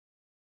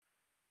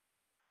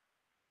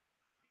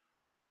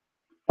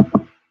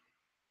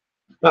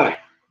Hi,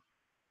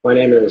 my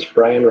name is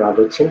Brian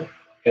Robertson,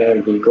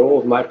 and the goal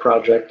of my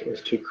project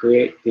is to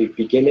create the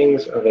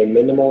beginnings of a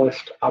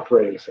minimalist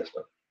operating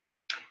system.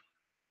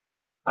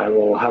 I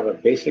will have a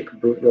basic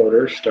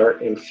bootloader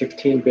start in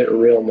 16-bit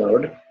real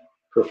mode,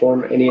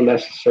 perform any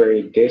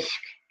necessary disk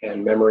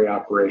and memory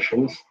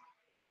operations,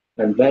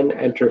 and then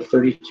enter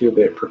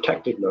 32-bit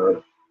protected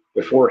mode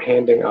before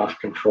handing off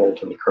control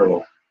to the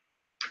kernel.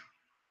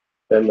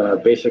 Then the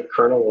basic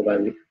kernel will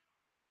then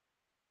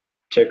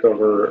take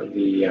over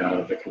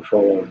the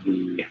control of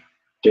the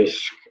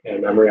disk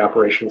and memory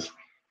operations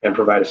and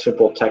provide a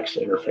simple text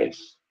interface.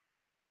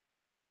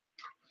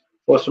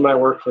 Most of my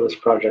work for this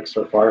project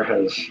so far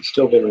has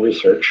still been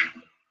research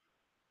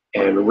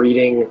and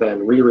reading, then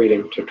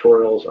rereading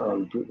tutorials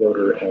on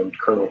bootloader and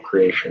kernel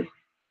creation.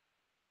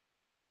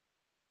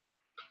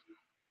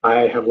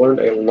 I have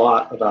learned a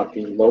lot about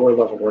the lower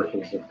level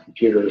workings of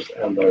computers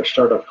and their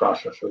startup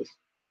processes.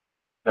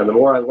 And the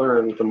more I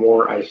learn, the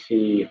more I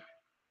see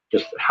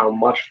just how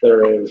much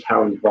there is,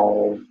 how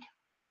involved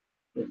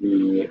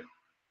even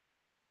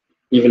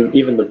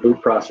the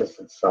boot process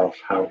itself,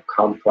 how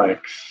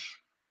complex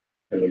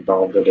and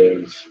involved it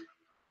is,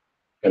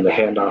 and the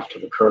handoff to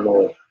the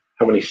kernel,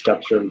 how many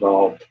steps are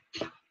involved.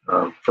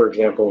 For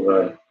example,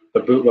 the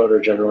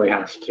bootloader generally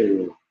has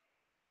to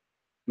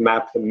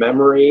map the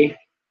memory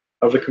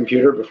of the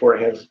computer before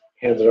it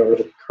hands it over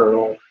to the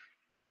kernel.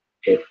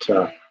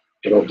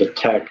 It'll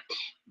detect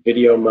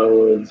video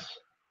modes,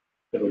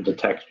 it'll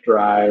detect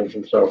drives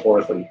and so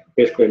forth, and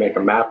basically make a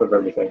map of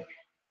everything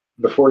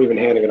before even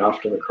handing it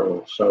off to the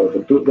kernel. So the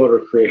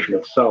bootloader creation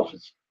itself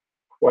is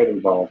quite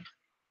involved.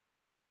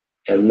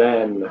 And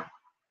then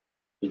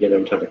you get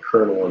into the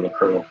kernel and the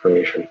kernel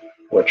creation,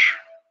 which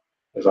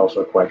is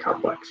also quite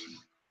complex.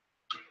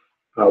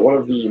 One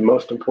of the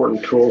most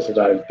important tools that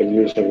I've been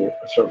using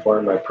so far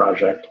in my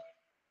project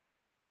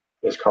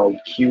is called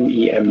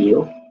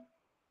QEMU,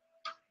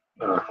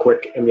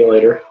 Quick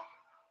Emulator.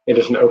 It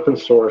is an open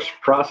source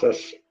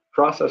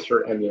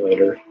processor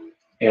emulator,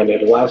 and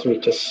it allows me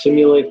to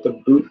simulate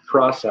the boot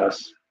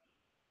process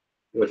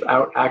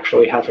without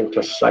actually having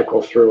to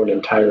cycle through an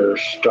entire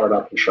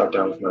startup and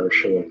shutdown of my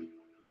machine.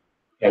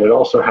 And it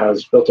also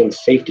has built-in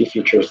safety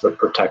features that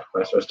protect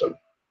my system.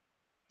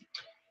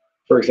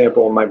 For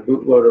example, my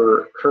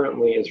bootloader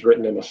currently is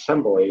written in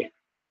assembly,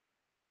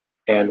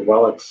 and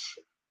while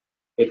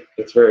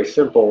it's very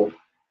simple,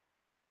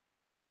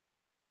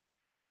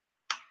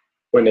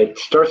 when it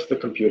starts the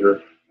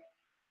computer,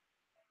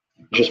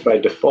 just by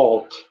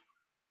default,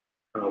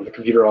 the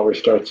computer always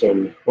starts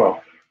in,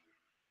 well,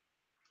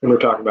 when we're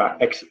talking about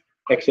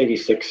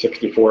x86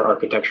 64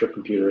 architecture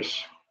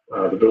computers,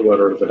 the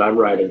bootloader that I'm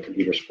writing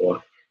computers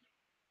for,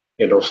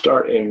 it'll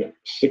start in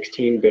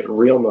 16-bit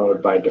real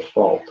mode by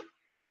default.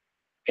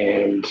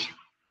 And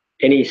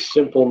any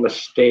simple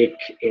mistake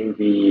in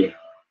the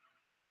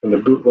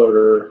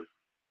bootloader,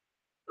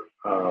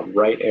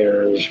 write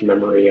errors,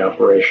 memory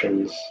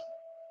operations,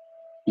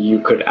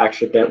 you could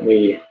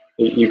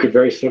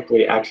very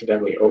simply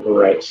accidentally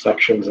overwrite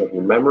sections of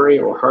your memory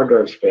or hard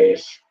drive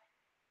space,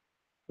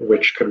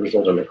 which could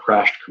result in a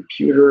crashed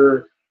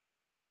computer.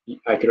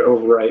 I could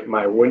overwrite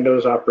my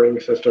Windows operating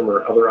system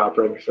or other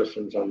operating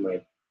systems on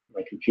my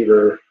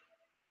computer,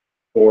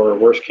 or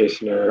worst case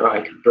scenario,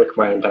 I could brick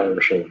my entire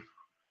machine.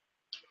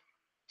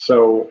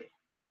 So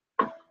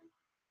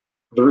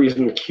the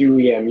reason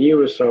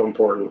QEMU is so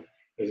important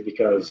is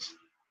because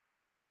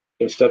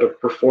instead of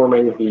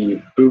performing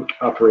the boot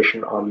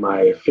operation on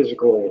my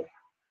physical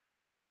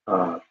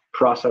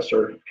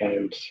processor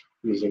and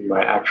using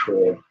my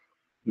actual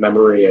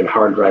memory and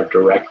hard drive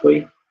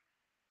directly,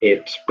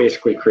 it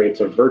basically creates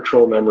a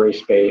virtual memory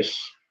space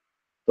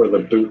for the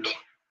boot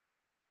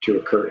to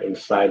occur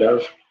inside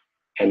of,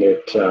 and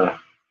it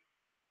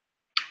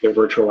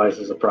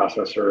virtualizes a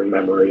processor and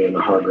memory and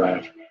a hard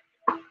drive,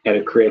 and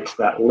it creates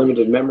that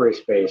limited memory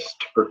space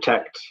to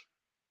protect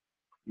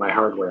my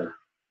hardware.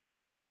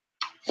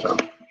 So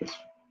it's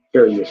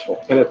very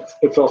useful, and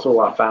it's also a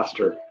lot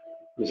faster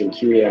using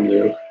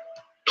QEMU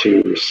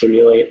to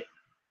simulate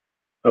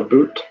a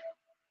boot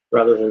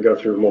rather than go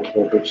through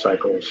multiple boot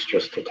cycles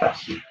just to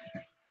test.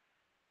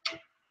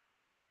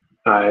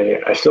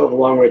 I still have a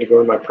long way to go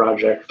in my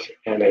project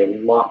and a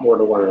lot more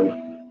to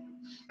learn.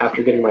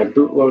 After getting my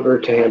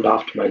bootloader to hand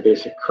off to my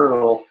basic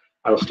kernel,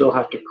 I will still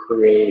have to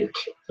create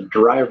the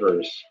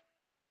drivers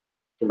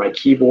for my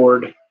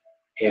keyboard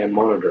and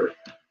monitor.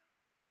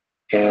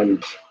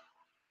 And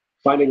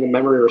finding the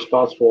memory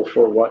responsible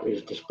for what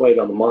is displayed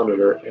on the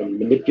monitor and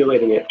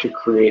manipulating it to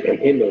create an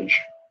image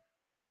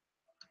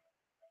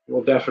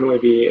will definitely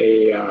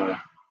be a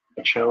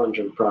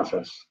challenging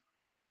process,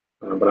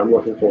 but I'm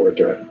looking forward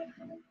to it.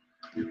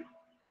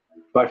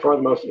 By far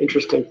the most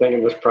interesting thing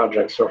in this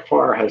project so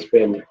far has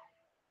been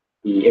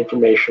the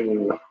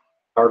information,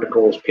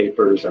 articles,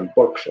 papers, and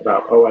books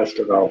about OS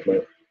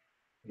development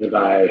that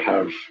I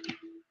have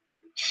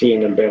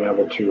seen and been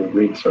able to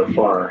read so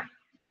far.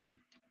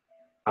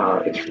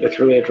 It's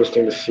really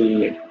interesting to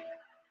see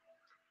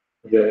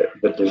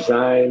the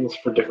designs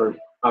for different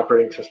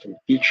operating system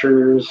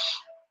features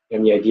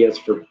and the ideas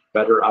for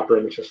better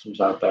operating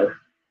systems out there,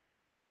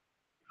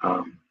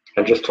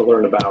 and just to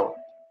learn about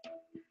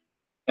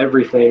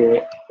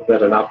everything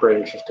that an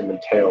operating system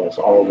entails,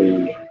 all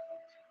the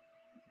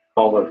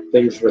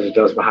things that it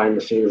does behind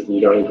the scenes that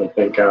you don't even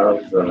think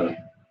of, the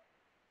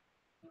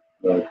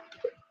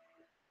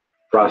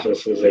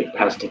processes it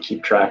has to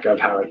keep track of,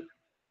 how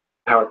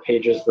it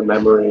pages the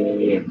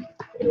memory. And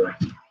anyway,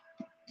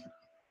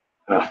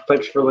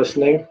 thanks for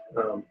listening.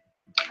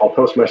 I'll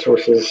post my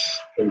sources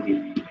in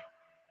the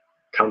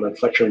comment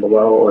section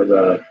below or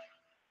the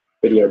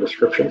video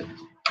description,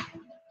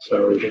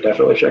 so you should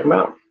definitely check them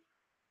out.